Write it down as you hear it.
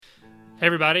Hey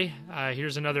everybody,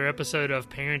 here's another episode of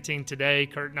Parenting Today.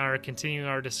 Kurt and I are continuing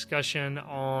our discussion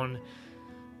on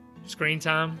screen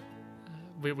time.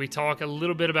 We talk a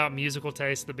little bit about musical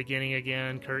taste at the beginning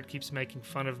again. Kurt keeps making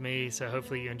fun of me, so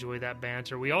hopefully you enjoy that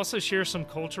banter. We also share some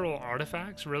cultural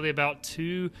artifacts, really about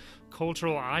two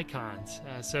cultural icons.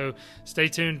 So stay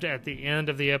tuned at the end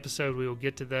of the episode. We will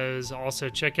get to those. Also,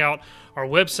 check out our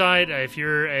website. If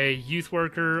you're a youth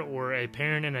worker or a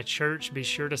parent in a church, be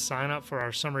sure to sign up for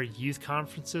our summer youth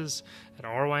conferences at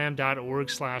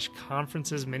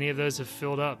rym.org/conferences. Many of those have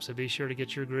filled up, so be sure to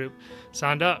get your group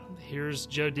signed up. Here's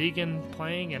Joe Deegan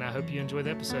playing, and I hope you enjoy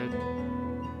the episode.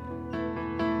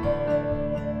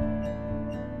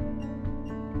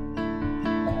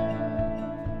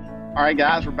 All right,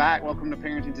 guys, we're back. Welcome to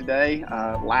Parenting Today.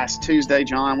 Last Tuesday,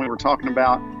 John, we were talking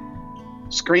about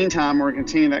screen time. We're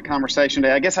continuing that conversation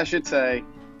today. I guess I should say,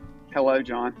 hello,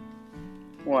 John.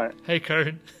 What? Hey,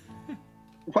 Kurt.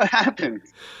 What happened?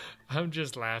 I'm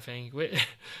just laughing.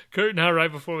 Kurt and I,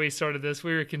 right before we started this,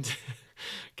 we were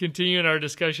continuing our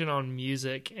discussion on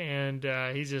music, and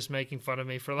he's just making fun of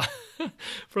me for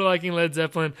liking Led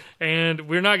Zeppelin, and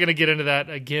we're not going to get into that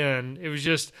again. It was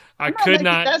just I could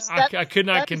not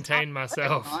contain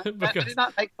myself. I did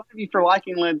not make fun of you for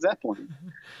liking Led Zeppelin.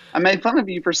 I made fun of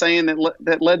you for saying that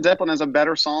Led Zeppelin has a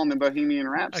better song than Bohemian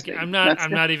Rhapsody. Okay, I'm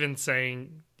not even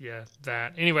saying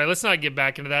that. Anyway, let's not get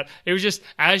back into that. It was just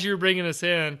as you were bringing us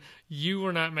in, you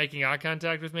were not making eye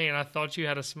contact with me, and I thought you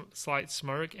had a slight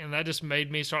smirk, and that just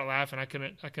made me start laughing. I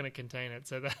couldn't contain it,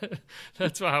 so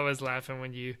that's why I was laughing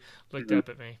when you looked up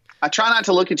at me. I try not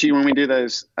to look at you when we do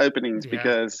those openings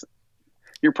because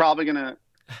you're probably gonna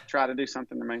try to do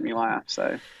something to make me laugh.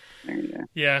 So there you go.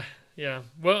 Yeah.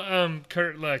 Well,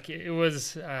 Kurt, look, it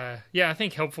was, I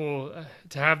think helpful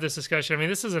to have this discussion. I mean,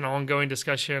 this is an ongoing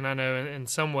discussion. I know in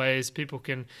some ways people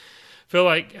can feel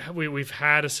like we've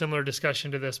had a similar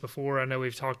discussion to this before. I know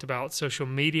we've talked about social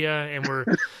media, and we're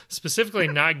specifically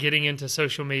not getting into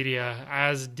social media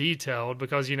as detailed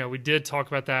because, we did talk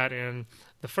about that in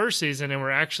the first season, and we're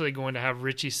actually going to have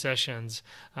Richie Sessions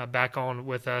back on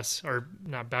with us, or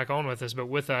not back on with us, but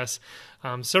with us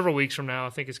several weeks from now. I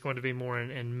think it's going to be more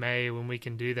in May when we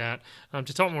can do that,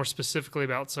 to talk more specifically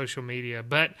about social media.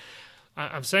 But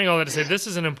I'm saying all that to say this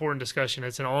is an important discussion.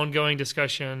 It's an ongoing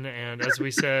discussion, and as we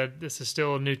said, this is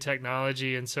still a new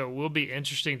technology, and so it will be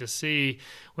interesting to see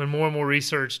when more and more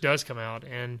research does come out.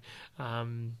 And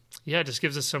it just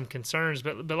gives us some concerns.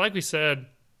 But like we said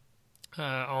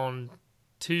on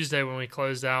Tuesday when we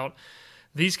closed out,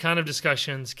 these kind of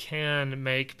discussions can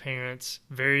make parents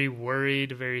very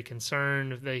worried, very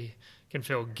concerned. They can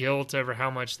feel guilt over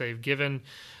how much they've given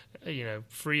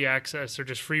free access or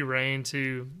just free reign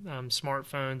to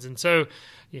smartphones. And so,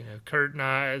 Kurt and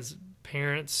I, as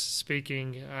parents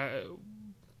speaking,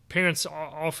 parents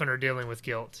often are dealing with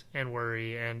guilt and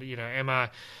worry. And, am I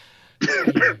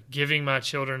giving my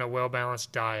children a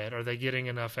well-balanced diet? Are they getting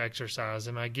enough exercise?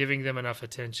 Am I giving them enough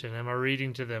attention? Am I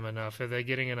reading to them enough? Are they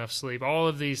getting enough sleep? All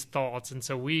of these thoughts. And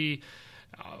so we,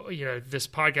 this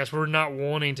podcast, we're not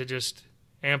wanting to just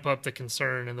amp up the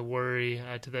concern and the worry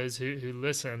to those who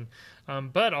listen,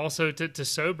 but also to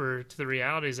sober to the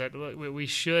realities that we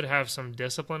should have some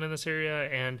discipline in this area,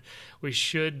 and we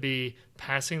should be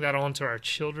passing that on to our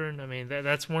children. I mean,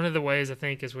 that's one of the ways, I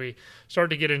think, as we start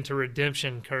to get into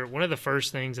redemption, Kurt, one of the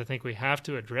first things I think we have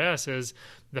to address is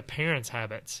the parents'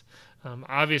 habits.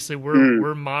 Obviously,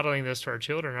 we're modeling this to our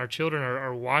children. Our children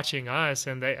are watching us,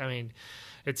 and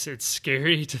it's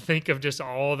scary to think of just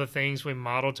all the things we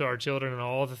model to our children and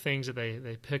all the things that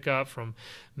they pick up, from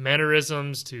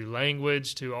mannerisms to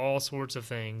language to all sorts of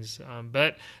things. And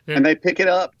they pick it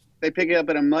up. They pick it up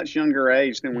at a much younger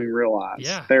age than we realize.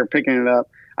 Yeah. They're picking it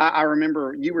up. I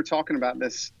remember you were talking about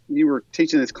this. You were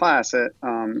teaching this class at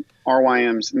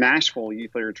RYM's Nashville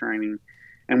Youth Leader Training,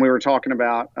 and we were talking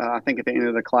about, I think at the end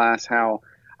of the class, how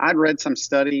I'd read some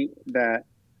study that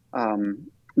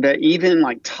even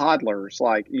like toddlers,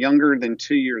 like younger than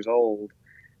 2 years old,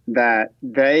 that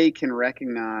they can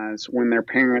recognize when their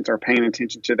parents are paying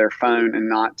attention to their phone and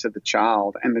not to the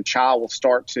child. And the child will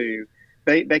start to,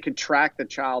 they could track the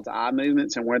child's eye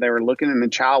movements and where they were looking, and the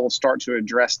child will start to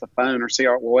address the phone or see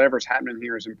whatever's happening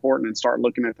here is important and start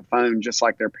looking at the phone just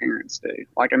like their parents do.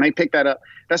 And they pick that up.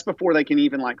 That's before they can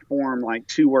even form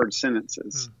 2-word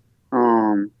sentences.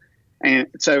 And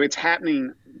so it's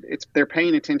happening. They're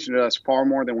paying attention to us far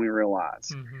more than we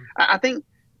realize. Mm-hmm. I think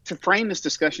to frame this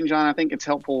discussion, John, I think it's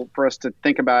helpful for us to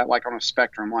think about it on a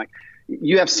spectrum.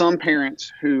 You have some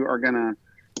parents who are going to,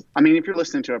 if you're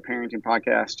listening to a parenting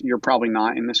podcast, you're probably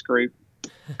not in this group,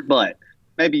 but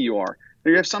maybe you are.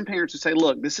 You have some parents who say,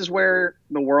 look, this is where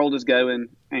the world is going,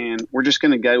 and we're just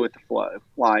going to go with the flow.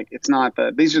 Like, it's not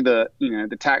these are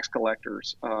the tax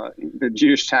collectors, the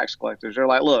Jewish tax collectors. They're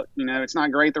like, look, it's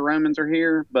not great the Romans are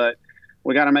here, but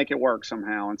we got to make it work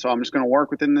somehow. And so I'm just going to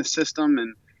work within this system.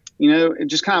 And,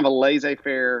 it's just kind of a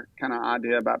laissez-faire kind of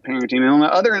idea about parenting. And on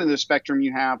the other end of the spectrum,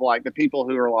 you have like the people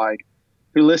who are like,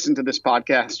 who listen to this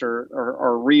podcast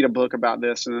or read a book about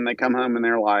this, and then they come home and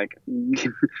they're like,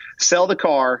 sell the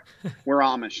car, we're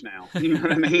Amish now. You know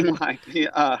what I mean? Like,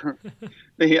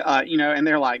 and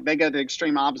they're like, they go the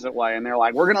extreme opposite way, and they're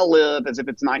like, we're going to live as if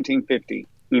it's 1950,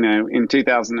 in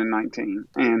 2019.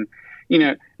 And,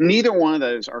 neither one of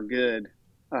those are good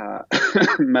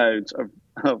modes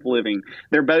of living.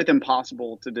 They're both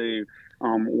impossible to do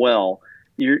well.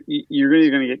 You're either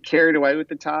going to get carried away with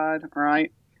the tide, all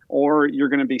right? Or you're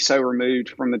going to be so removed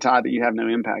from the tide that you have no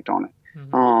impact on it.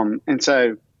 Mm-hmm. And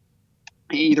so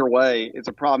either way, it's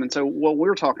a problem. And so what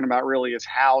we're talking about really is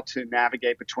how to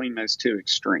navigate between those two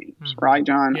extremes, mm-hmm. right,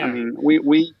 John? Yeah. I mean,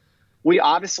 we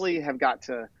obviously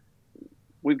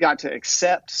we've got to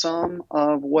accept some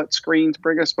of what screens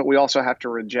bring us, but we also have to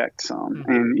reject some.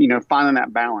 Mm-hmm. And, finding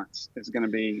that balance is going to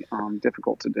be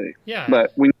difficult to do. Yeah.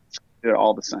 But we do it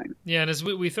all the same. Yeah, and as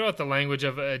we throw out the language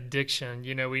of addiction,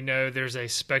 we know there's a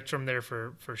spectrum there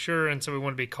for sure, and so we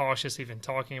want to be cautious even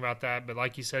talking about that. But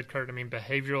like you said, Kurt, I mean,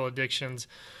 behavioral addictions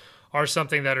are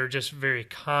something that are just very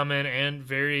common and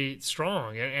very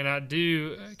strong. And I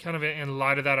do, kind of in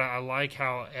light of that, I like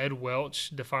how Ed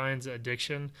Welch defines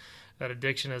addiction, that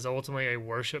addiction is ultimately a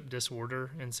worship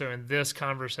disorder. And so in this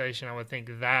conversation, I would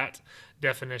think that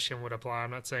definition would apply.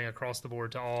 I'm not saying across the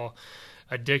board to all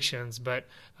addictions, but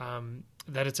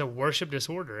that it's a worship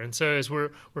disorder. And so as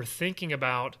we're thinking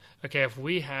about, okay, if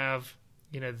we have,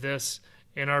 this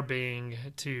in our being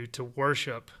to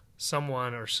worship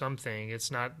someone or something,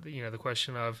 it's not, the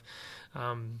question of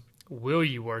will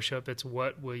you worship, it's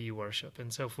what will you worship.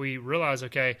 And so if we realize,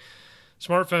 okay,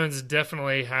 smartphones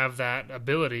definitely have that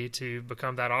ability to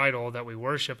become that idol that we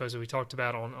worship, as we talked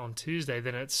about on Tuesday,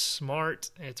 then it's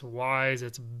smart, it's wise,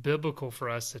 it's biblical for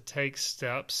us to take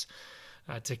steps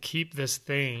to keep this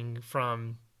thing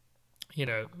from,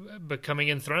 becoming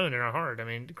enthroned in our heart. I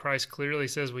mean, Christ clearly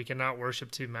says we cannot worship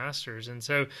two masters. And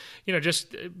so,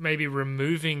 just maybe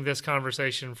removing this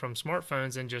conversation from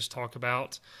smartphones and just talk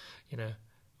about,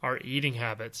 our eating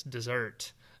habits,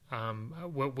 dessert,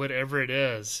 whatever it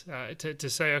is, to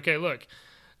say, okay, look,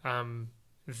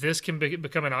 this can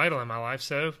become an idol in my life.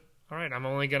 So, all right, I'm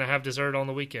only going to have dessert on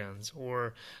the weekends,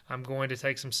 or I'm going to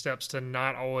take some steps to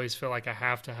not always feel like I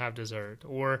have to have dessert.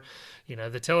 Or,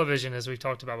 the television, as we've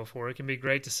talked about before, it can be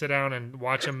great to sit down and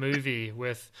watch a movie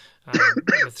with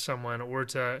someone, or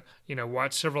to,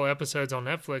 watch several episodes on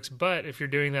Netflix. But if you're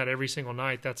doing that every single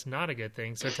night, that's not a good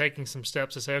thing. So taking some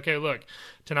steps to say, okay, look,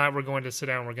 tonight we're going to sit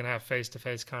down, we're going to have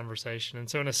face-to-face conversation. And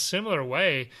so in a similar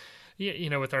way,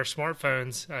 with our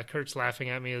smartphones, Kurt's laughing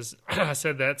at me as I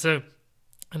said that. So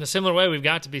in a similar way, we've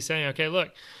got to be saying, okay, look,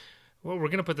 well, we're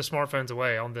going to put the smartphones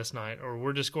away on this night, or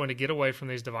we're just going to get away from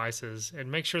these devices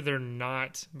and make sure they're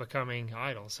not becoming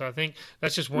idols. So I think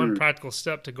that's just one practical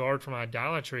step to guard from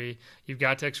idolatry. You've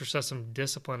got to exercise some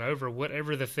discipline over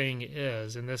whatever the thing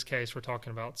is. In this case, we're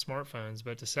talking about smartphones,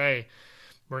 but to say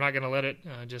we're not going to let it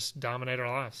just dominate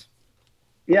our lives.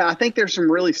 Yeah, I think there's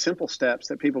some really simple steps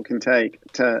that people can take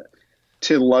to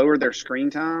lower their screen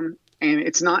time. And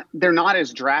they're not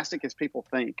as drastic as people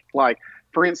think. Like,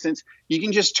 for instance, you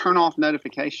can just turn off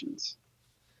notifications.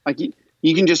 Like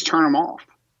you can just turn them off.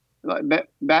 Like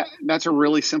that's a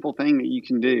really simple thing that you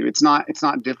can do. It's not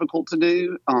difficult to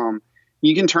do.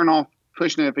 You can turn off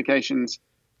push notifications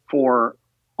for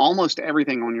almost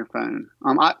everything on your phone.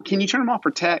 Can you turn them off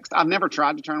for text? I've never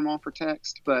tried to turn them off for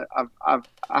text, but I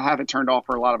have it turned off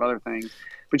for a lot of other things.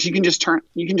 But you can just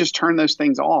turn those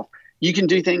things off. You can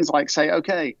do things like say,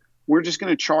 okay, we're just going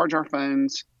to charge our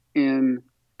phones in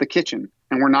the kitchen,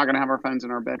 and we're not going to have our phones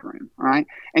in our bedroom. All right.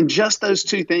 And just those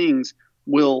two things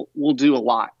will do a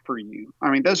lot for you.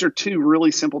 I mean, those are two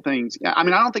really simple things. I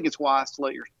mean, I don't think it's wise to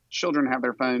let your children have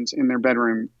their phones in their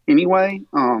bedroom anyway.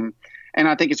 And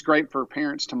I think it's great for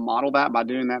parents to model that by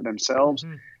doing that themselves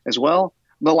as well.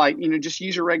 But just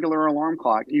use your regular alarm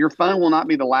clock. Your phone will not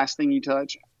be the last thing you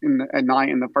touch at night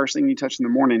and the first thing you touch in the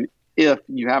morning if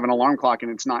you have an alarm clock and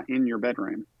it's not in your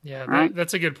bedroom. Yeah,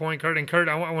 that's a good point, Kurt. And Kurt,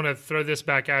 I want to throw this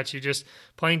back at you, just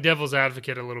playing devil's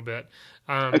advocate a little bit.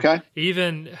 Okay.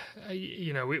 Even,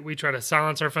 we try to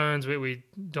silence our phones. We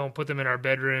don't put them in our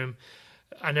bedroom.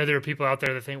 I know there are people out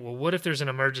there that think, well, what if there's an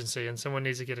emergency and someone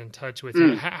needs to get in touch with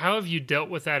you? How have you dealt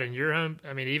with that in your home?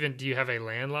 I mean, even do you have a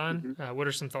landline? What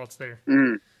are some thoughts there?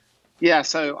 Yeah,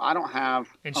 so I don't have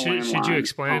And a should you landline.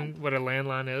 explain what a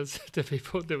landline is to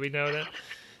people? Do we know that?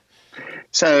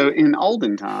 So in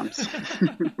olden times,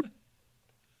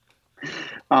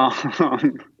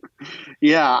 um,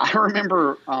 yeah, I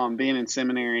remember being in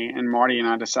seminary and Marty and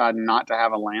I decided not to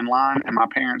have a landline, and my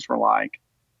parents were like,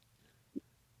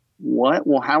 "What?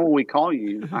 Well, how will we call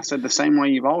you?" I said, "The same way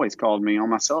you've always called me, on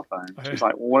my cell phone." She's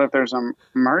like, "Well, what if there's an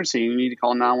emergency and you need to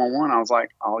call 911?" I was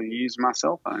like, "I'll use my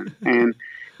cell phone." And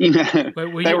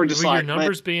Wait, they were just will your like, "But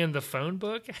numbers be in the phone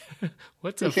book?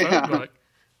 What's a phone yeah, book?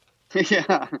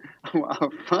 yeah, a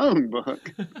phone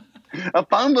book." A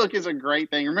phone book is a great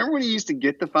thing. Remember when you used to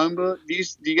get the phone book? Do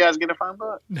you guys get a phone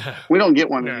book? No, We don't get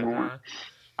one no, anymore. no.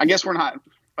 I guess we're not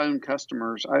phone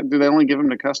customers. Do they only give them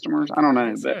to customers? I don't I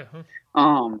know, guess but so. Huh?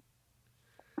 um,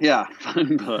 yeah,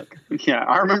 phone book. Yeah,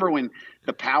 I remember when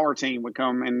the power team would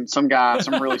come and some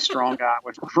really strong guy,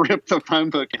 would rip the phone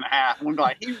book in half. And we'd be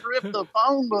like, he ripped the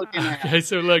phone book in half. Okay,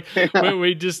 so look,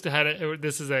 we just had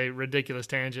this is a ridiculous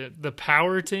tangent. The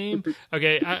power team.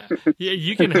 Okay, yeah,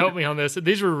 you can help me on this.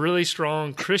 These were really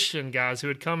strong Christian guys who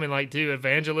would come and like do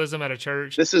evangelism at a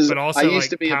church, but I also used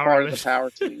to like be a part of the power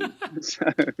team. So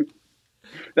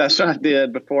that's what I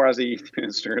did before I was a youth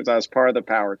minister, is I was part of the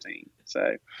power team.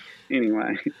 So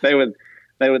anyway, they would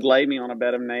lay me on a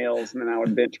bed of nails and then I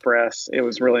would bench press. It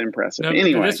was really impressive. No, but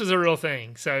Anyway, this was a real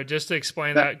thing. So just to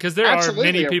explain that, because there are absolutely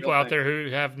many a people real out thing. there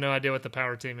who have no idea what the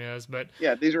power team is, but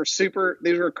Yeah, these were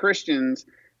Christians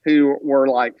who were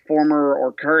like former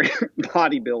or current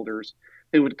bodybuilders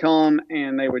who would come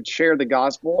and they would share the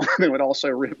gospel. They would also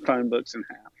rip phone books in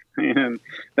half, and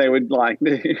they would like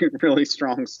do really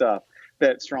strong stuff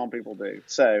that strong people do.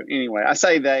 So anyway, I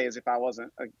say they as if I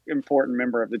wasn't an important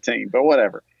member of the team, but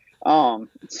whatever.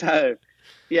 So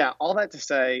yeah, all that to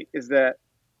say is that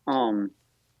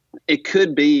it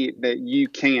could be that you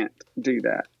can't do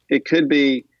that. It could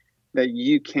be that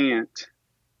you can't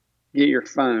get your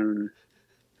phone.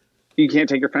 You can't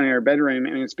take your phone in your bedroom,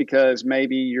 and it's because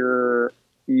maybe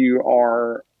you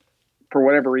are, for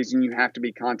whatever reason, you have to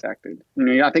be contacted.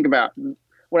 I think about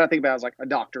is like a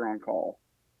doctor on call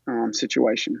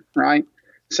situation, right?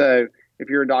 So if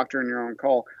you're a doctor and you're on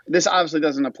call, this obviously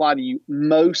doesn't apply to you.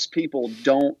 Most people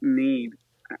do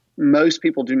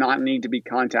not need to be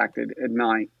contacted at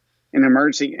night in an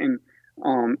emergency, and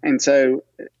so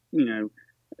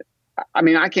I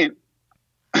mean, I can't.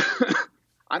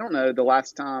 I don't know the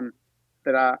last time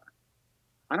that I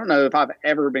don't know if I've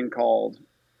ever been called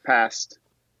past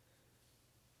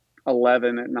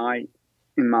 11 at night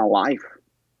in my life.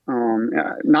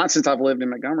 Not since I've lived in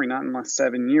Montgomery, not in my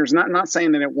 7 years. Not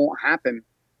saying that it won't happen,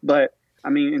 but I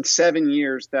mean, in 7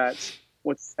 years, that's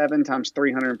what's 7 times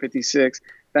 356.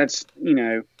 That's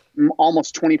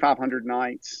almost 2,500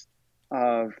 nights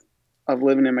of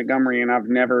living in Montgomery, and I've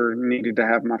never needed to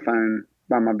have my phone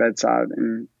by my bedside.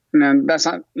 And that's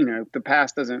not, the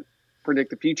past doesn't predict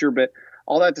the future, but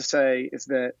all that to say is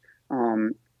that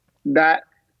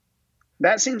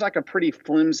that seems like a pretty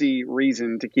flimsy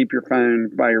reason to keep your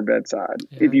phone by your bedside.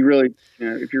 Yeah. If you really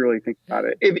think about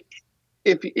it,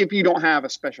 if you don't have a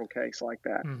special case like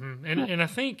that. Mm-hmm. And I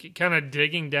think kind of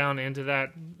digging down into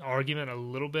that argument a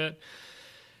little bit,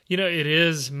 it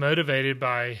is motivated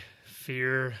by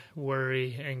fear,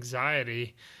 worry,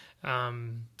 anxiety.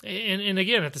 And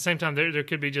again, at the same time, there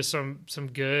could be just some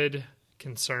good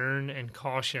concern and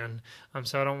caution.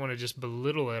 So I don't want to just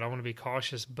belittle it. I want to be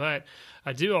cautious, but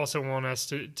I do also want us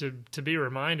to be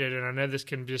reminded, and I know this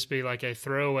can just be like a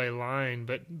throwaway line,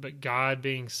 but God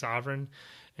being sovereign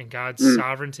and God's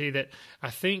sovereignty, that I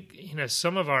think,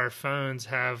 some of our phones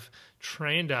have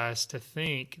trained us to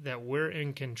think that we're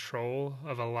in control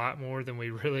of a lot more than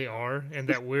we really are, and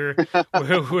that we're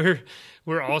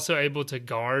also able to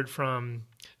guard from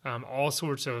all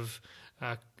sorts of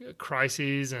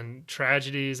crises and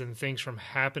tragedies and things from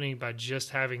happening by just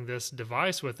having this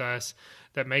device with us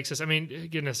that makes us, I mean,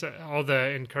 goodness,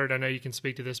 and Kurt, I know you can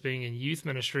speak to this being in youth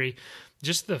ministry,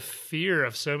 just the fear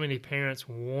of so many parents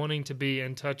wanting to be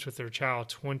in touch with their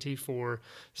child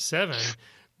 24/7,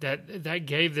 that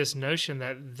gave this notion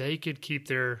that they could keep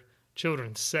their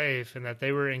children safe and that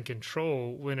they were in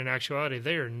control, when in actuality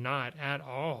they are not at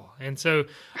all. And so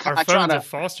our phones have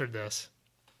fostered this.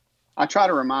 I try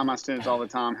to remind my students all the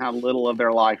time how little of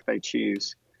their life they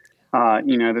choose.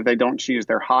 That they don't choose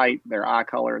their height, their eye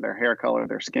color, their hair color,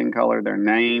 their skin color, their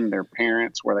name, their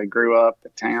parents, where they grew up, the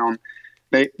town.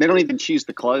 They don't even choose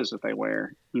the clothes that they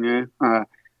wear.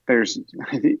 There's,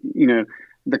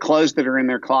 the clothes that are in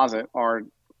their closet are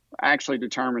actually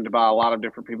determined by a lot of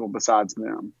different people besides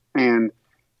them. And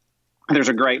there's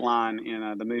a great line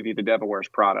in the movie The Devil Wears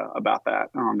Prada about that.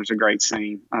 There's a great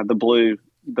scene. The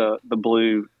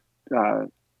blue uh,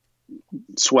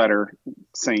 sweater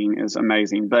scene is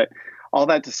amazing. But all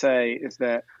that to say is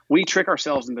that we trick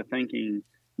ourselves into thinking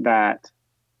that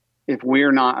if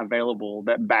we're not available,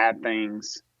 that bad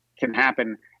things can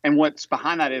happen. And what's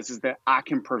behind that is that I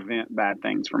can prevent bad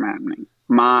things from happening.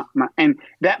 And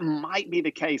that might be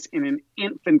the case in an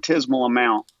infinitesimal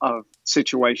amount of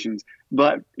situations.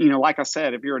 But, like I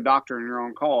said, if you're a doctor and you're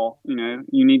on call, you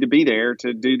need to be there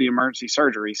to do the emergency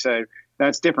surgery. So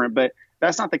that's different. But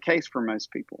that's not the case for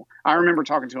most people. I remember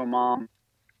talking to a mom,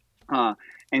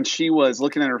 and she was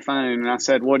looking at her phone, and I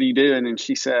said, "What are you doing?" And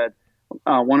she said,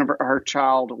 one of her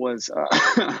child was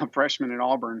a freshman at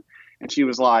Auburn, and she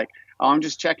was like, "Oh, I'm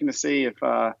just checking to see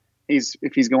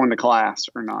if he's going to class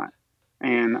or not."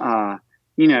 And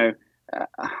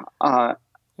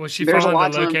was she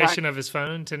following the location of his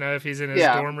phone to know if he's in his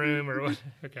dorm room or what?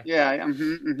 Okay. Yeah.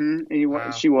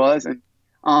 Wow. She was, and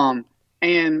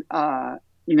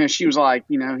she was like,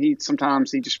 he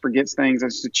sometimes he just forgets things. I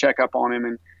just to check up on him,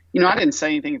 and I didn't say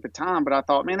anything at the time, but I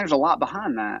thought, man, there's a lot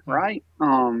behind that, right?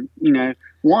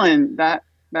 One, that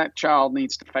child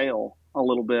needs to fail a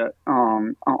little bit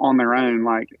on their own.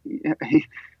 Like,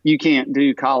 you can't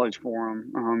do college for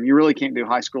them. You really can't do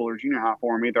high school or junior high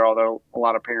for them either, although a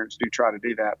lot of parents do try to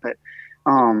do that.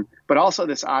 But also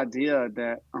this idea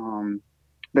that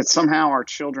that somehow our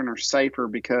children are safer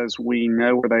because we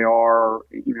know where they are,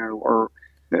 or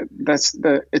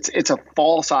it's a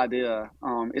false idea.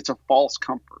 It's a false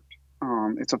comfort.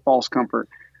 It's a false comfort.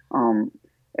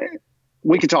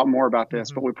 We could talk more about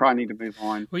this, but we probably need to move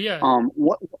on. Well, yeah.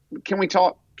 What can we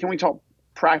talk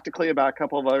practically about a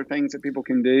couple of other things that people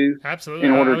can do? Absolutely.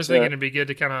 I was thinking it'd be good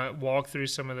to kind of walk through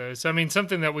some of those. I mean,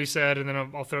 something that we said, and then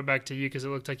I'll throw it back to you because it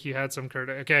looked like you had some, Kurt.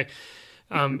 Okay.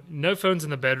 No phones in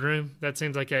the bedroom. That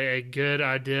seems like a good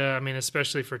idea. I mean,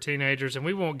 especially for teenagers, and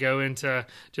we won't go into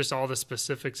just all the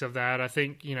specifics of that. I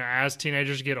think, as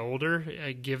teenagers get older,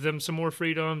 give them some more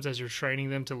freedoms as you're training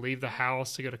them to leave the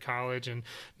house to go to college and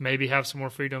maybe have some more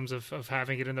freedoms of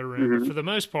having it in their room. But for the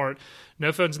most part,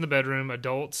 no phones in the bedroom.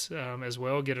 Adults as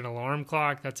well, get an alarm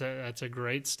clock. That's a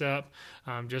great step.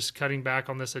 Just cutting back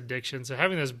on this addiction. So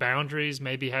having those boundaries,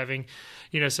 maybe having,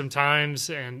 some times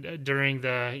and during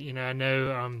the, I know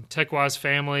TechWise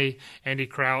family, Andy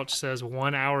Crouch says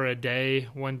 1 hour a day,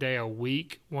 1 day a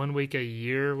week, 1 week a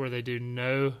year where they do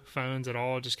no phones at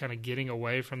all, just kind of getting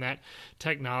away from that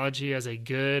technology as a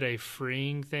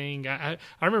freeing thing. I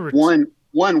remember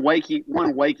one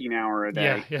waking hour a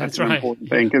day. Yeah, that's right. Important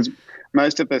thing, because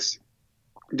most of us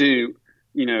do,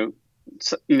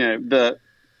 the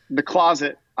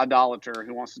closet idolater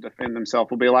who wants to defend himself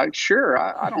will be like, sure,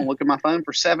 I don't look at my phone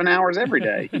for 7 hours every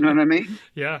day. You know what I mean?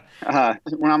 Yeah.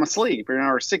 When I'm asleep,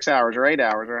 or 6 hours or 8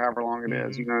 hours or however long it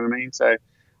is, you know what I mean?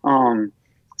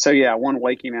 So yeah, one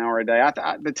waking hour a day.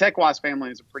 The TechWise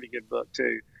family is a pretty good book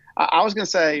too. I was going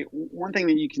to say one thing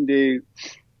that you can do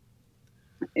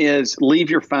is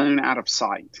leave your phone out of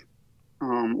sight.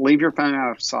 Leave your phone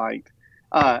out of sight.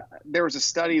 There was a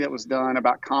study that was done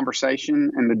about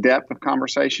conversation and the depth of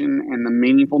conversation and the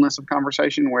meaningfulness of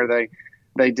conversation, where they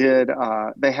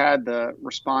had the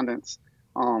respondents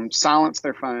silence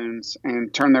their phones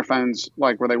and turn their phones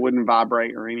like where they wouldn't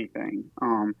vibrate or anything.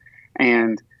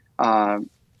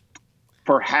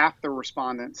 For half the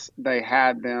respondents, they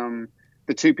had them,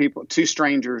 two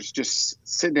strangers, just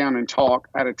sit down and talk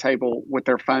at a table with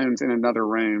their phones in another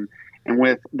room. And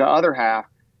with the other half,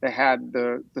 they had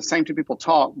the same two people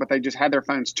talk, but they just had their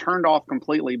phones turned off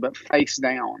completely, but face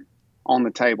down on the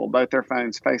table, both their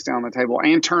phones face down on the table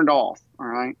and turned off. All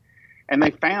right. And they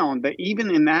found that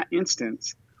even in that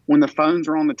instance, when the phones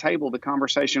were on the table, the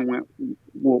conversation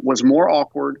was more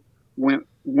awkward,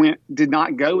 did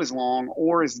not go as long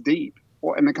or as deep,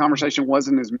 and the conversation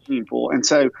wasn't as meaningful. And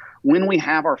so when we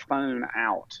have our phone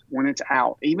out, when it's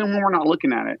out, even when we're not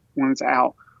looking at it, when it's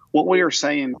out, what we are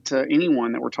saying to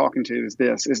anyone that we're talking to is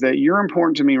that you're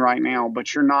important to me right now,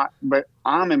 but you're not, but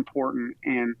I'm important,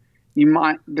 and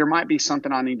there might be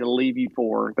something I need to leave you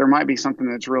for. There might be something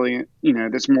that's really,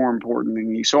 that's more important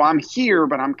than you. So I'm here,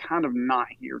 but I'm kind of not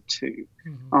here too.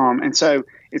 Mm-hmm. And so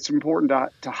it's important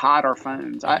to hide our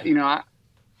phones. The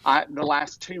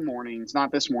last 2 mornings,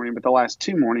 not this morning, but the last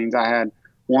 2 mornings, I had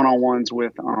one-on-ones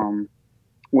with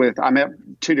I met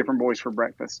 2 different boys for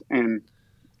breakfast, and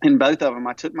in both of them,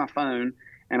 I took my phone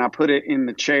and I put it in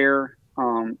the chair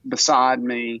beside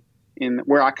me,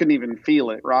 where I couldn't even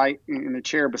feel it, right? In the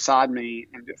chair beside me,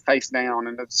 and face down,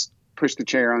 and just pushed the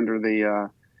chair under the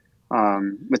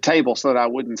table so that I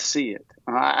wouldn't see it.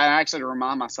 I actually had to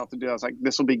remind myself to do it. I was like,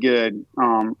 this will be good.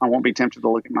 I won't be tempted to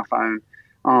look at my phone.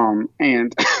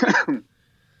 And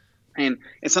And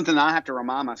it's something that I have to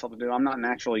remind myself to do. I'm not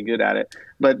naturally good at it.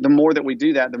 But the more that we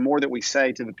do that, the more that we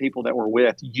say to the people that we're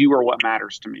with, you are what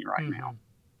matters to me right Hmm. now.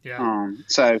 Yeah.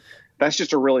 So that's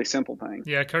just a really simple thing.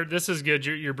 Yeah, Kurt, this is good.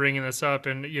 You're bringing this up,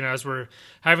 and as we're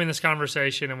having this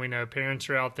conversation, and we know parents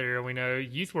are out there, and we know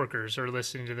youth workers are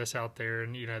listening to this out there,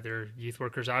 and there are youth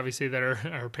workers obviously that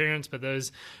are parents, but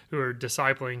those who are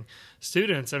discipling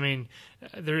students. I mean,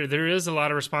 there is a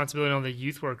lot of responsibility on the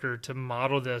youth worker to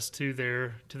model this to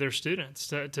their students,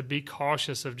 to be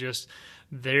cautious of just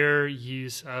their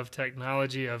use of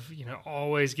technology, of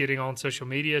always getting on social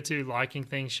media, to liking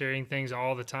things, sharing things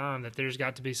all the time. That there's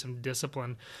got to be some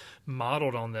discipline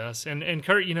modeled on this. And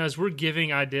Kurt, as we're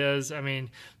giving ideas, I mean,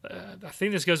 I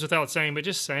think this goes without saying, but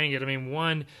just saying it, I mean,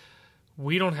 one,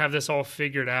 we don't have this all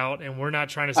figured out, and we're not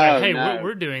trying to say, Oh, hey, no.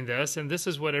 we're doing this and this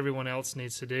is what everyone else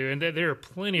needs to do. And there are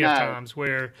plenty of No. times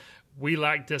where we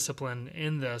lack discipline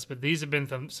in this, but these have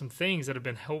been some things that have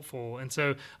been helpful. And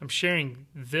so I'm sharing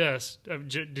this.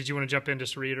 Did you want to jump in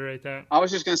just to reiterate that? I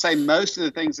was just going to say most of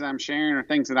the things that I'm sharing are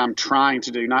things that I'm trying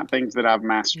to do, not things that I've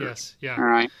mastered. Yes. Yeah. All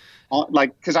right.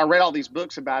 Like, because I read all these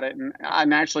books about it, and I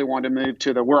naturally wanted to move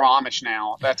to we're Amish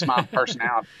now. That's my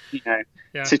personality,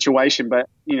 Yeah. situation. But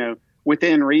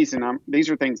within reason, these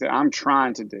are things that I'm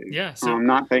trying to do. Yeah. So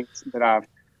not things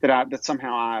that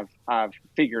somehow I've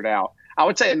figured out. I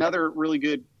would say another really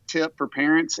good tip for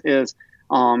parents is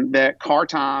that car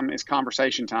time is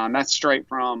conversation time. That's straight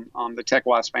from the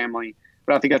TechWise family,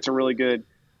 but I think that's a really good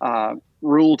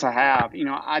rule to have.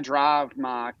 I drive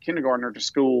my kindergartner to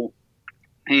school,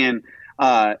 and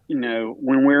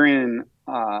when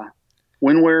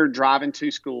we're driving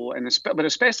to school, but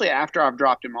especially after I've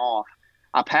dropped him off,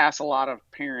 I pass a lot of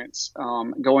parents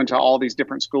going to all these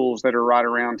different schools that are right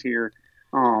around here,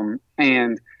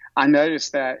 and I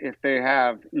noticed that if they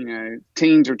have,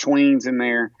 teens or tweens in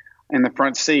there in the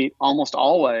front seat, almost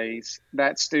always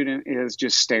that student is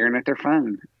just staring at their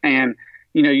phone. And,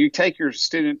 you take your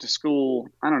student to school.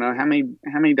 I don't know how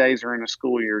many days are in a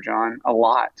school year, John? A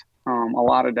lot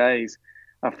of days,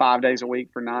 5 days a week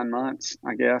for 9 months,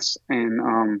 I guess.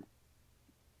 And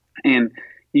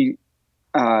you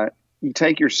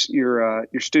take your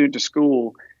student to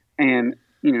school, and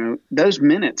those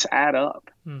minutes add up.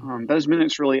 Those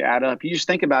minutes really add up. You just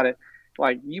think about it,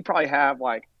 like you probably have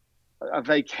like a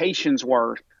vacation's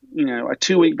worth, a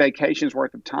 2-week vacation's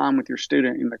worth of time with your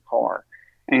student in the car.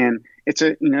 And it's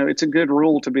a good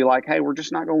rule to be like, hey, we're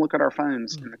just not going to look at our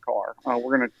phones in the car.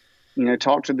 We're going to,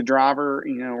 talk to the driver.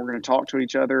 We're going to talk to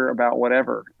each other about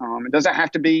whatever. It doesn't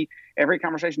have to be, every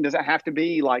conversation doesn't have to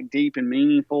be like deep and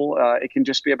meaningful. It can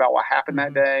just be about what happened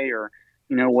that day, or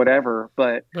whatever.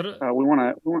 But we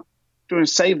want to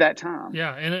save that time.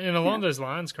 Yeah, and along those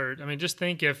lines, Kurt, I mean, just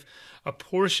think if a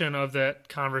portion of that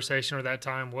conversation or that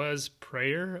time was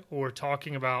prayer or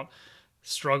talking about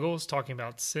struggles, talking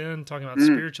about sin, talking about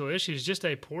spiritual issues, just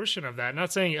a portion of that.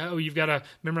 Not saying, oh, you've got to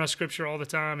memorize scripture all the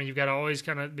time and you've got to always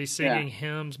kind of be singing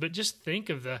hymns, but just think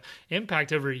of the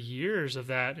impact over years of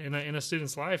that in a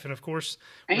student's life. And of course,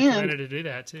 we're committed to do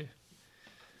that too.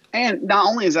 And not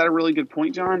only is that a really good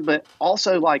point, John, but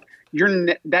also like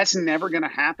that's never going to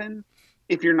happen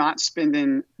if you're not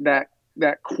spending that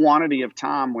quantity of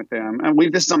time with them. And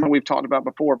this is something we've talked about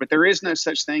before, but there is no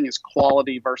such thing as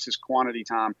quality versus quantity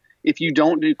time. If you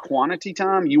don't do quantity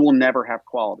time, you will never have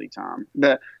quality time.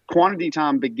 The quantity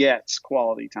time begets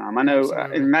quality time. I know,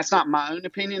 and that's not my own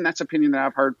opinion. That's opinion that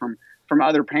I've heard from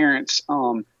other parents,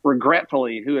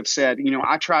 regretfully, who have said,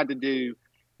 I tried to do,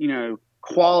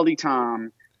 quality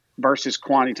time versus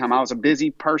quantity time. I was a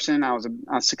busy person. I was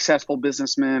a successful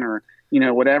businessman, or,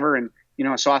 whatever. And,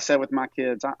 so I said with my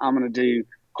kids, I'm going to do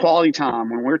quality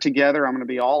time. When we're together, I'm going to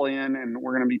be all in, and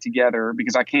we're going to be together,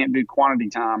 because I can't do quantity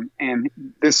time. And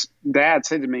this dad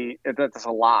said to me, that's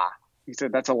a lie. He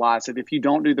said, that's a lie. I said, if you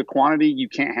don't do the quantity, you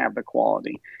can't have the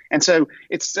quality. And so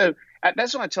that's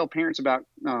what I tell parents about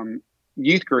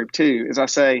youth group too, is I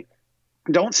say,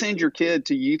 don't send your kid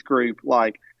to youth group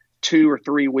like 2 or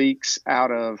 3 weeks out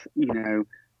of,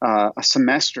 a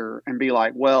semester and be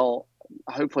like, well,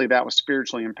 hopefully that was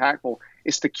spiritually impactful.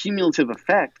 It's the cumulative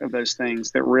effect of those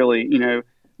things that really,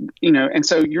 and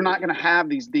so you're not going to have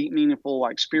these deep, meaningful,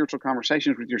 like spiritual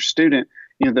conversations with your student,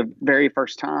 the very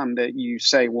first time that you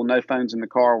say, well, no phones in the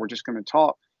car, we're just going to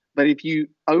talk. But if you,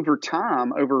 over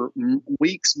time, over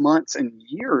weeks, months, and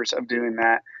years of doing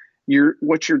that,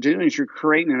 what you're doing is you're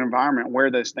creating an environment where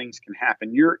those things can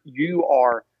happen. You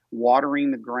are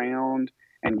watering the ground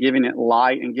and giving it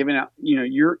light and giving it,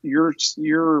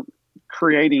 you're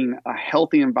creating a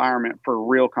healthy environment for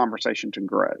real conversation to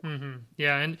grow. Mm-hmm.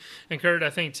 Yeah. And Kurt, I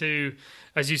think too,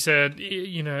 as you said,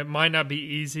 it might not be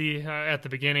easy at the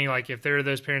beginning. Like if there are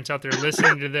those parents out there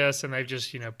listening to this and they've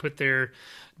just, put their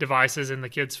devices in the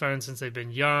kids' phones since they've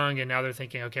been young, and now they're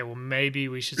thinking, okay, well, maybe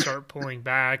we should start pulling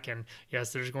back. And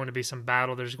yes, there's going to be some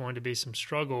battle. There's going to be some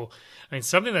struggle. I mean,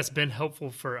 something that's been helpful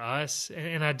for us,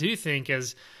 and I do think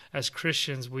as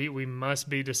Christians, we must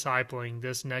be discipling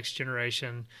this next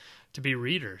generation to be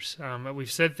readers. We've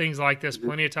said things like this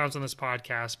plenty of times on this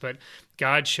podcast, but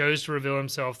God chose to reveal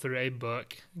himself through a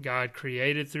book. God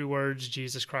created through words.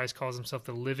 Jesus Christ calls himself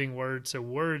the living word. So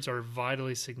words are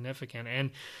vitally significant.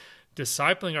 And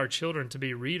discipling our children to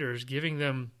be readers, giving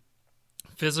them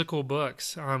physical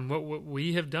books. What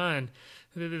we have done,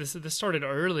 this started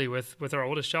early with our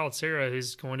oldest child, Sarah,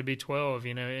 who's going to be 12,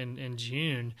 in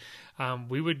June.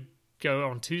 We would go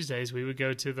on Tuesdays, we would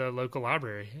go to the local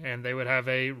library and they would have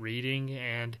a reading,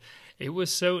 and it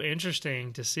was so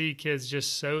interesting to see kids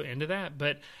just so into that.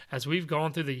 But as we've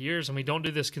gone through the years, and we don't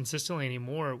do this consistently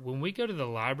anymore, when we go to the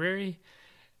library,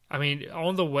 I mean,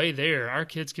 on the way there, our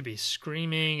kids could be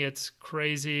screaming. It's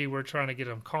crazy. We're trying to get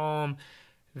them calm.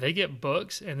 They get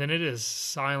books, and then it is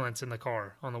silence in the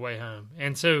car on the way home.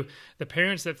 And so the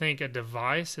parents that think a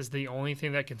device is the only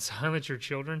thing that can silence your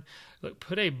children, look,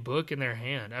 put a book in their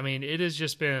hand. I mean, it has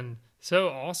just been so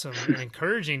awesome and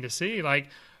encouraging to see. Like,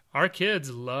 our kids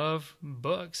love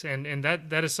books, and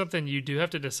that is something you do have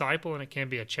to disciple, and it can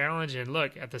be a challenge. And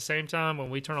look, at the same time, when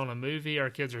we turn on a movie, our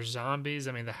kids are zombies.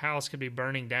 I mean, the house could be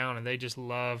burning down, and they just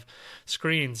love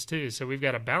screens too. So we've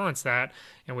got to balance that,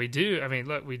 and we do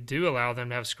allow them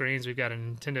to have screens. We've got a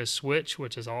Nintendo Switch,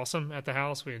 which is awesome at the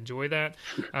house. We enjoy that.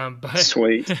 But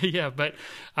Sweet. Yeah,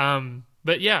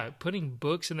 but yeah, putting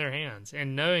books in their hands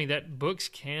and knowing that books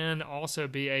can also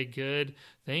be a good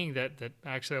thing that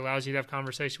actually allows you to have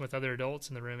conversation with other adults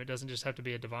in the room. It doesn't just have to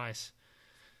be a device.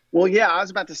 Well, yeah, I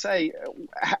was about to say,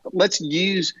 let's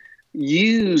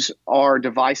use our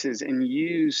devices and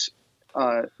use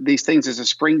these things as a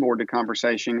springboard to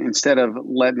conversation instead of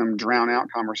letting them drown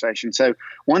out conversation. So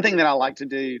one thing that I like to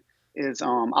do is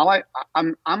I'm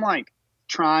like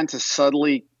trying to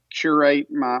subtly curate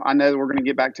I know that we're going to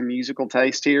get back to musical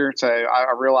taste here, so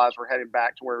I realize we're headed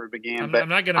back to where we began. I'm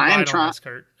not going to bite on this,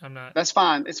 Kurt. I'm not. That's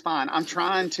fine. It's fine. I'm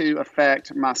trying to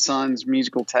affect my son's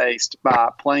musical taste by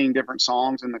playing different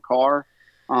songs in the car,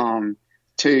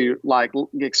 to like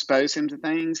expose him to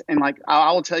things. And like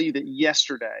I will tell you that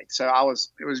yesterday,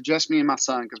 it was just me and my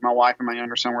son because my wife and my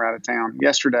younger son were out of town.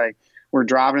 Yesterday, we're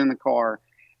driving in the car,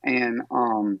 and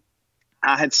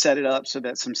I had set it up so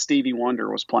that some Stevie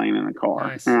Wonder was playing in the car.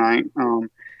 Nice. All right.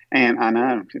 And I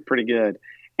know, it's pretty good.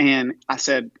 And I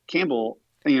said, Campbell,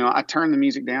 I turned the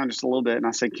music down just a little bit, and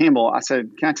I said, Campbell, can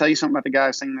I tell you something about the guy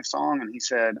who's singing this song? And he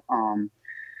said,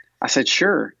 I said,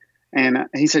 sure. And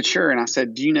he said, sure. And I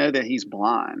said, do you know that he's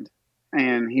blind?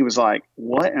 And he was like,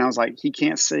 what? And I was like, he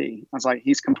can't see. I was like,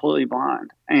 he's completely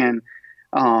blind. And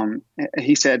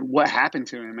he said, what happened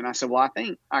to him? And I said, well, I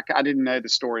think I didn't know the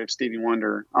story of Stevie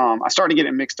Wonder. I started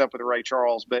getting mixed up with Ray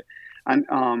Charles, but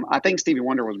I think Stevie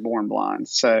Wonder was born blind.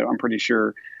 So I'm pretty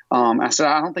sure. I said,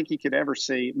 I don't think he could ever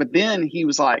see. But then he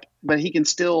was like, but he can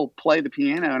still play the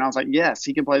piano. And I was like, yes,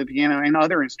 he can play the piano and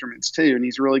other instruments too. And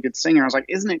he's a really good singer. I was like,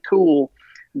 isn't it cool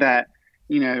that,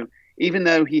 even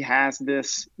though he has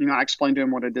this, I explained to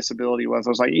him what a disability was. I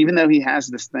was like, even though he has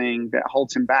this thing that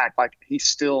holds him back, like he's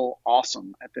still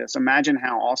awesome at this. Imagine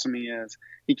how awesome he is.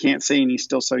 He can't see and he's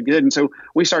still so good. And so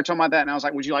we started talking about that. And I was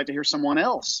like, would you like to hear someone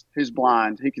else who's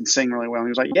blind, who can sing really well? And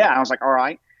he was like, yeah. I was like, all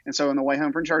right. And so on the way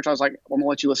home from church, I was like, well, I'm gonna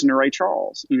let you listen to Ray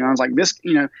Charles. I was like, this,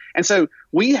 and so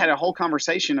we had a whole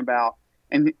conversation about,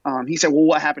 and he said, well,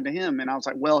 what happened to him? And I was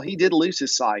like, well, he did lose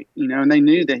his sight, and they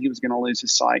knew that he was going to lose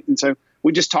his sight. And so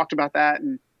we just talked about that.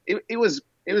 And it was,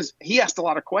 he asked a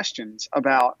lot of questions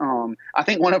about, I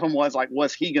think one of them was like,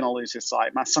 was he going to lose his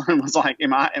sight? My son was like,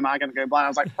 am I going to go blind? I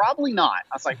was like, probably not.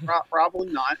 I was like, probably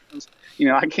not. It was,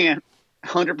 I can't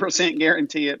 100%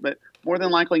 guarantee it, but more than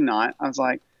likely not. I was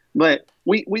like, but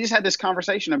we just had this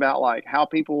conversation about like how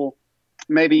people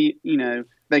maybe,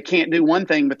 they can't do one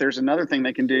thing, but there's another thing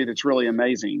they can do that's really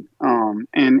amazing.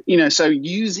 So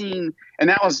using, and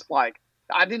that was like,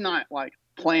 I did not like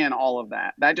plan all of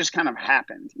that. That just kind of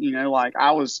happened, like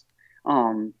I was,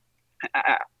 but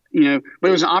it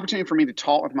was an opportunity for me to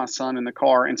talk with my son in the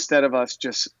car instead of us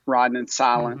just riding in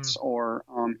silence or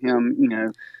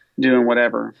him, doing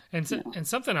whatever. And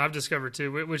something I've discovered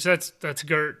too, which that's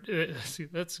Gert.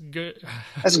 That's good.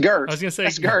 That's Gert. I was going to say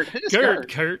that's Gert. Gert.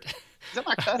 Kurt. Is that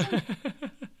my cousin?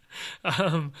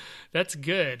 um, that's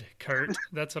good, Kurt.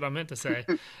 That's what I meant to say.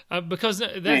 Because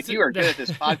Man, that's you are good at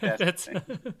this podcast. that's.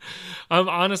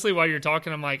 Honestly, while you're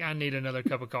talking, I'm like, I need another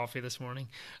cup of coffee this morning.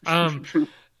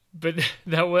 But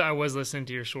I was listening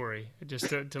to your story just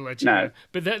to let you No. know.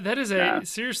 But that is No.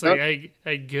 seriously Nope.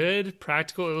 a good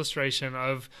practical illustration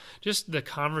of just the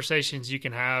conversations you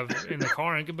can have in the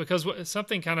car. And because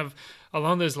something kind of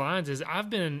along those lines is I've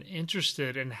been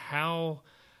interested in how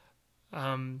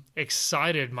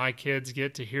excited my kids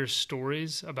get to hear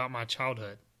stories about my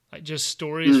childhood. Like just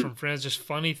stories from friends, just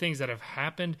funny things that have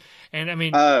happened. And I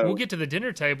mean, we'll Oh, get to the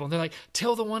dinner table and they're like,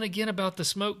 tell the one again about the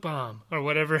smoke bomb or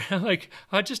whatever. Like,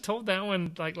 I just told that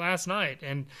one like last night.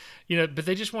 And, but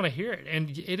they just want to hear it.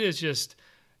 And it is just,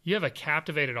 you have a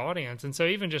captivated audience. And so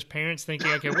even just parents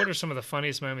thinking, okay, what are some of the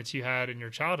funniest moments you had in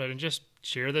your childhood, and just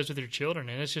share those with your children.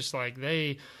 And it's just like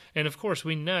and of course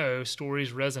we know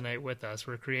stories resonate with us.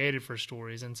 We're created for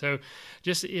stories. And so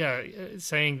just,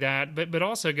 saying that, but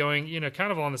also going,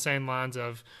 kind of along the same lines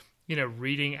of,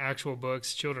 reading actual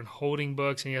books, children holding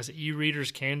books. And yes,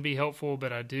 e-readers can be helpful,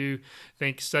 but I do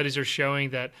think studies are showing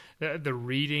that the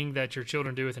reading that your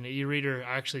children do with an e-reader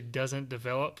actually doesn't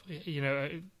develop,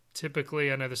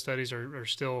 typically. I know the studies are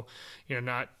still,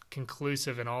 not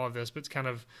conclusive in all of this, but it's kind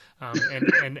of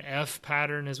an F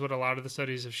pattern is what a lot of the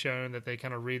studies have shown, that they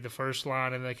kind of read the first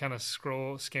line and they kind of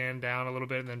scan down a little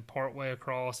bit and then part way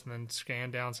across and then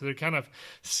scan down. So they're kind of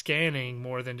scanning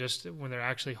more than just when they're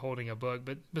actually holding a book.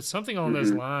 But something along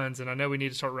those lines, and I know we need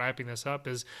to start wrapping this up,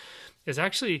 is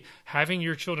actually having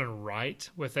your children write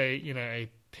with a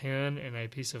pen and a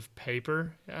piece of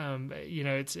paper.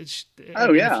 It's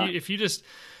oh yeah. if you just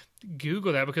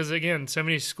Google that, because again, so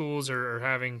many schools are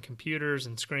having computers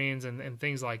and screens and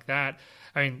things like that.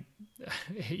 I mean,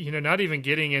 not even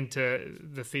getting into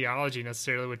the theology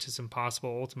necessarily, which is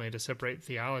impossible ultimately to separate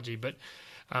theology, but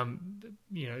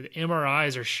the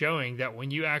MRIs are showing that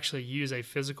when you actually use a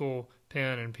physical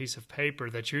pen and piece of paper,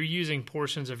 that you're using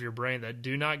portions of your brain that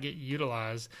do not get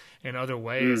utilized in other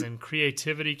ways, and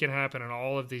creativity can happen and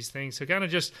all of these things. So kind of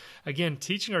just, again,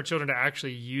 teaching our children to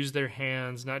actually use their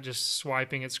hands, not just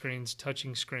swiping at screens,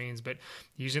 touching screens, but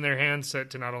using their hands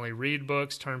to not only read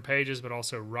books, turn pages, but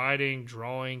also writing,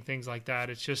 drawing, things like that.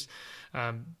 It's just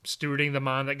stewarding the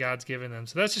mind that God's given them.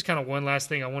 So that's just kind of one last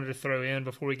thing I wanted to throw in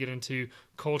before we get into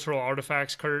cultural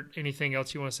artifacts. Kurt, anything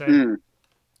else you want to say?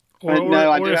 No,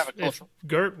 I do have a if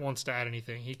Gert wants to add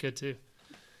anything, he could too.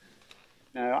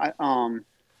 No,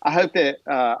 I hope that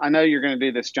I know you're going to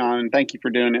do this, John, and thank you for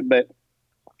doing it. But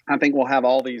I think we'll have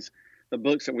all the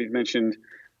books that we've mentioned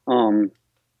in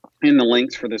the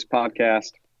links for this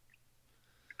podcast.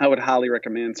 I would highly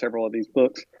recommend several of these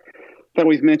books that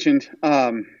we've mentioned.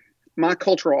 My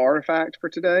cultural artifact for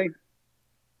today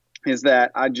is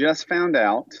that I just found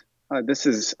out. This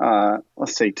is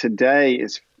today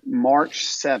is March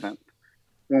 7th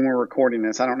when we're recording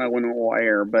this. I don't know when it will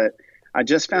air, but I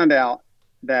just found out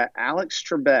that Alex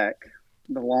Trebek,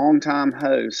 the longtime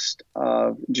host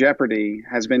of Jeopardy,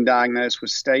 has been diagnosed with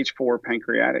stage 4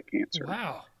 pancreatic cancer.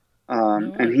 Wow.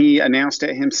 And he announced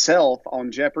it himself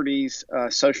on Jeopardy's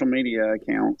social media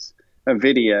accounts, a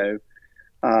video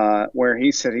where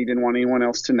he said he didn't want anyone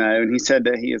else to know. And he said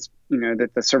that he is,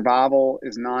 that the survival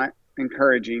is not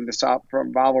encouraging. The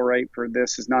survival rate for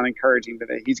this is not encouraging, that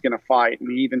he's going to fight.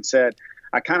 And he even said,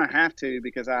 I kind of have to,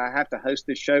 because I have to host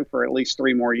this show for at least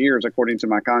 3 more years, according to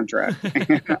my contract.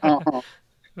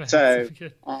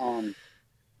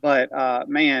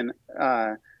 Man,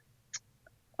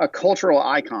 a cultural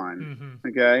icon.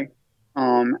 Okay.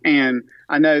 And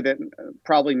I know that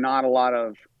probably not a lot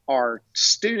of our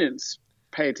students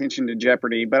pay attention to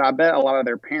Jeopardy, but I bet a lot of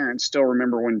their parents still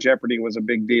remember when Jeopardy was a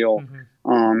big deal.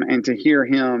 And to hear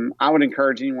him, I would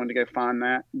encourage anyone to go find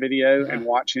that video and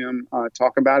watch him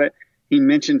talk about it. He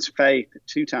mentions faith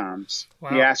 2 times.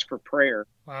 Wow. He asked for prayer.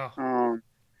 Wow. Do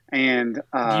you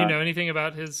know anything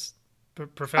about his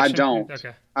profession? I don't.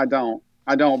 Okay. I don't.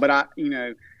 But I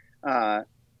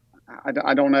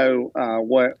don't know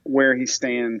where he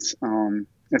stands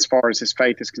as far as his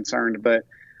faith is concerned. But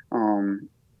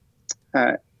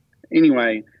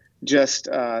anyway, just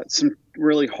some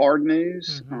really hard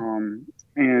news.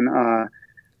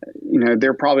 There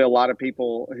are probably a lot of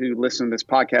people who listen to this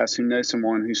podcast who know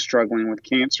someone who's struggling with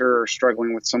cancer or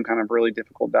struggling with some kind of really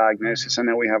difficult diagnosis. I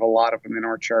know we have a lot of them in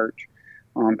our church,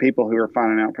 people who are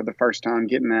finding out for the first time,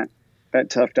 getting that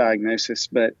tough diagnosis.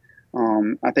 But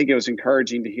I think it was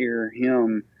encouraging to hear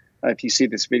him, if you see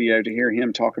this video, to hear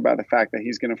him talk about the fact that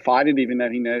he's going to fight it, even though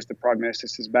he knows the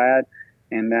prognosis is bad,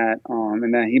 and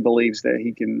that he believes that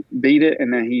he can beat it,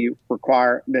 and that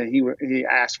he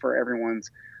asked for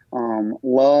everyone's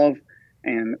love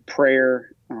and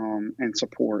prayer and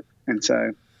support. And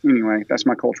so, anyway, that's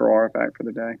my cultural artifact for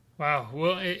the day. Wow.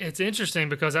 Well, it's interesting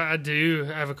because I do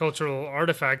have a cultural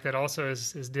artifact that also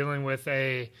is dealing with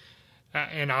an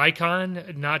icon,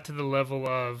 not to the level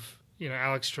of,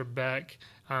 Alex Trebek.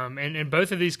 And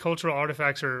both of these cultural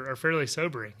artifacts are fairly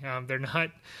sobering. They're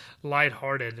not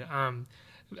lighthearted.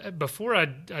 Before I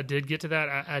did get to that,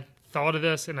 I thought of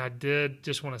this, and I did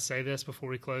just want to say this before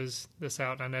we close this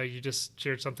out. I know you just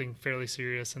shared something fairly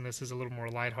serious, and this is a little more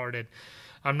lighthearted.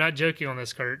 I'm not joking on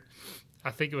this, Kurt.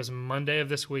 I think it was Monday of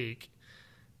this week.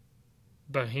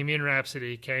 Bohemian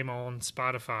Rhapsody came on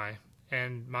Spotify,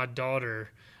 and my daughter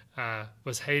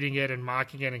was hating it and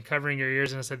mocking it and covering her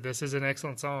ears, and I said, "This is an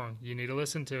excellent song. You need to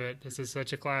listen to it. This is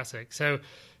such a classic." So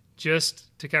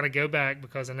just to kind of go back,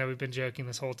 because I know we've been joking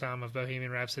this whole time of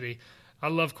Bohemian Rhapsody, I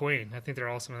love Queen. I think they're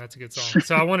awesome, and that's a good song.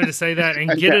 So I wanted to say that and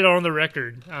get it on the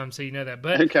record, so you know that.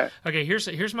 But okay,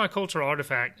 here's my cultural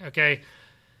artifact. Okay,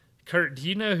 Kurt, do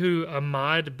you know who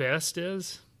Ahmad Best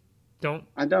is?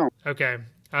 I don't. Okay,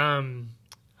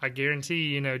 I guarantee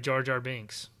you know Jar Jar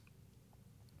Binks.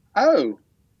 Oh,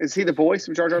 is he the voice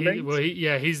of Jar Jar Binks? Well,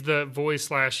 he's the voice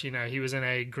 / he was in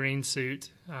a green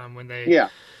suit when they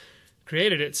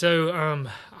created it. So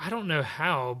I don't know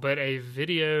how, but a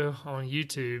video on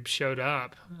YouTube showed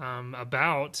up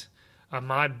about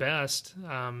Ahmad Best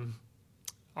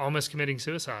almost committing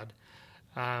suicide.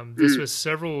 This was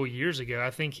several years ago. I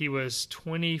think he was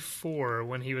 24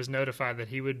 when he was notified that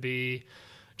he would be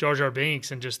Jar Jar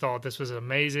Binks, and just thought this was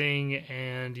amazing.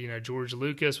 And, George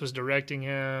Lucas was directing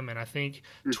him, and I think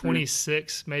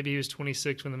 26, maybe he was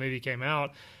 26 when the movie came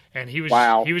out. And he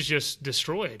was just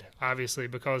destroyed, obviously,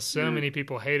 because so many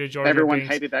people hated Jar Jar Binks. Everyone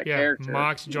hated that character.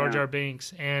 Mocked Jar Jar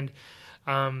Binks. And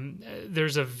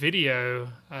there's a video.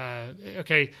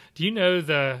 Okay, do you know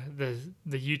the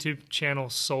YouTube channel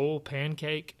Soul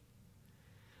Pancake?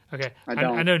 Okay,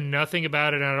 I know nothing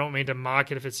about it, and I don't mean to mock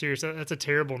it if it's serious. That's a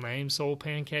terrible name, Soul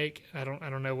Pancake. I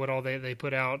don't know what all they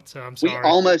put out, so I'm sorry. We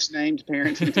almost named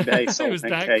Parenting Today Soul it was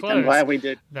Pancake. That close. I'm glad we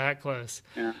did. That close.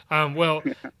 Yeah. Well,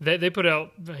 they put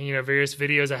out various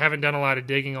videos. I haven't done a lot of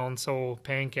digging on Soul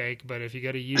Pancake, but if you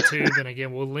go to YouTube, and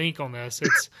again we'll link on this,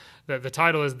 it's the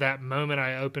title is That Moment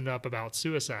I Opened Up About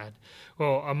Suicide.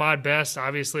 Well, Ahmad Best,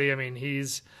 obviously, I mean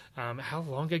he's how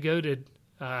long ago did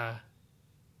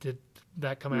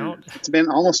that come out? It's been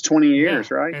almost 20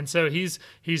 years, right? And so he's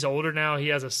older now. He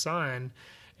has a son,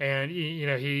 and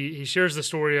he shares the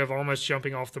story of almost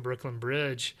jumping off the Brooklyn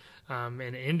Bridge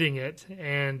and ending it.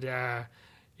 And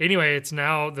anyway, it's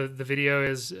now the video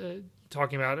is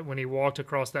talking about it when he walked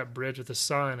across that bridge with his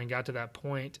son and got to that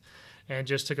point, and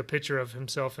just took a picture of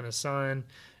himself and his son,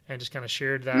 and just kind of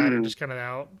shared that, and just kind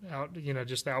of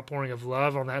just the outpouring of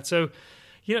love on that. So.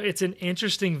 It's an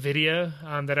interesting video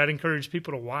that I'd encourage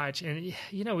people to watch. And,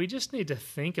 we just need to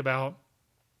think about,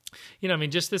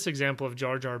 just this example of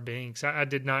Jar Jar Binks. I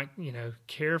did not,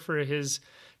 care for his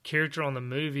character on the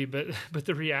movie, but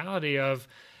the reality of,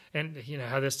 and,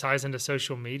 how this ties into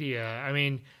social media. I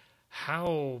mean,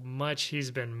 how much he's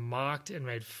been mocked and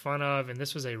made fun of. And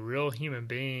this was a real human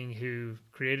being who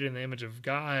created in the image of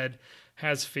God,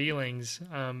 has feelings.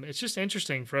 It's just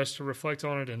interesting for us to reflect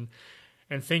on it and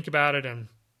think about it, and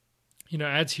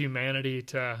adds humanity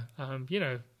to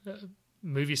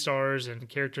movie stars and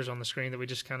characters on the screen that we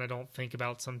just kind of don't think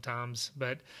about sometimes.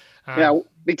 But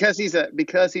because he's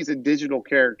a digital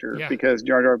character, because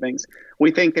Jar Jar Binks,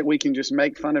 we think that we can just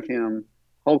make fun of him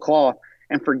whole cloth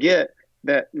and forget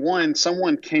that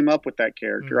someone came up with that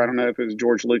character. I don't know if it was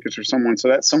George Lucas or someone. So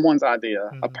that's someone's idea,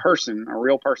 a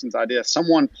real person's idea.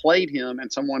 Someone played him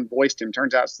and someone voiced him.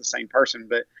 Turns out it's the same person,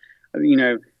 but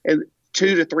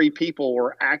 2 to 3 people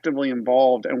were actively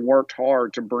involved and worked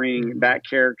hard to bring that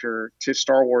character to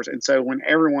Star Wars. And so when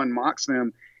everyone mocks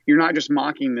them, you're not just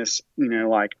mocking this,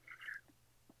 like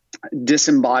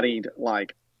disembodied,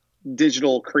 like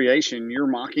digital creation. You're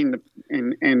mocking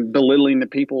and belittling the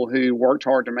people who worked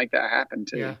hard to make that happen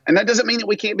too. Yeah. And that doesn't mean that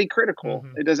we can't be critical.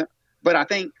 It doesn't, but I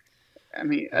think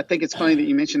it's funny that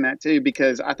you mentioned that too,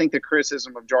 because I think the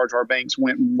criticism of Jar Jar Binks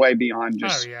went way beyond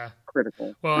just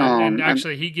critical. Well, and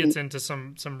actually he gets into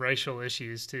some racial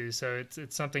issues too. So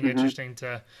it's something interesting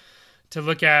to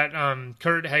look at.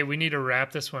 Kurt, hey, we need to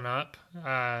wrap this one up.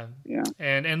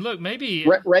 And look, maybe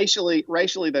racially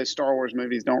those Star Wars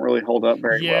movies don't really hold up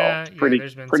very well.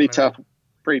 It's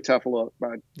pretty tough look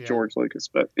by George Lucas.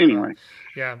 But anyway.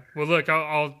 Yeah. Well, look,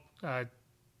 I'll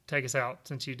take us out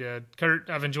since you did. Kurt,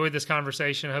 I've enjoyed this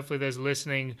conversation. Hopefully those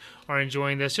listening are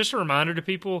enjoying this. Just a reminder to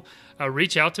people,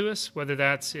 reach out to us, whether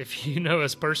that's if you know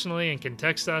us personally and can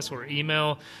text us or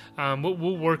email.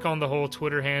 We'll work on the whole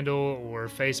Twitter handle or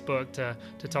Facebook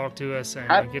to talk to us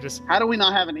and get us. How do we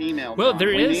not have an email? Well, John? there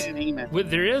we is. Need an email.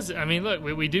 There is. I mean, look,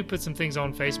 we do put some things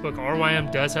on Facebook.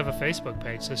 RYM does have a Facebook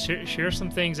page, so share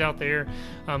some things out there.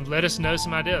 Let us know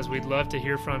some ideas. We'd love to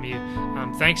hear from you.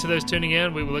 Thanks to those tuning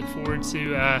in. We will look forward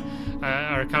to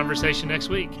our conversation next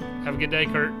week. Have a good day,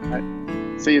 Kurt.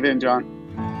 Right. See you then, John.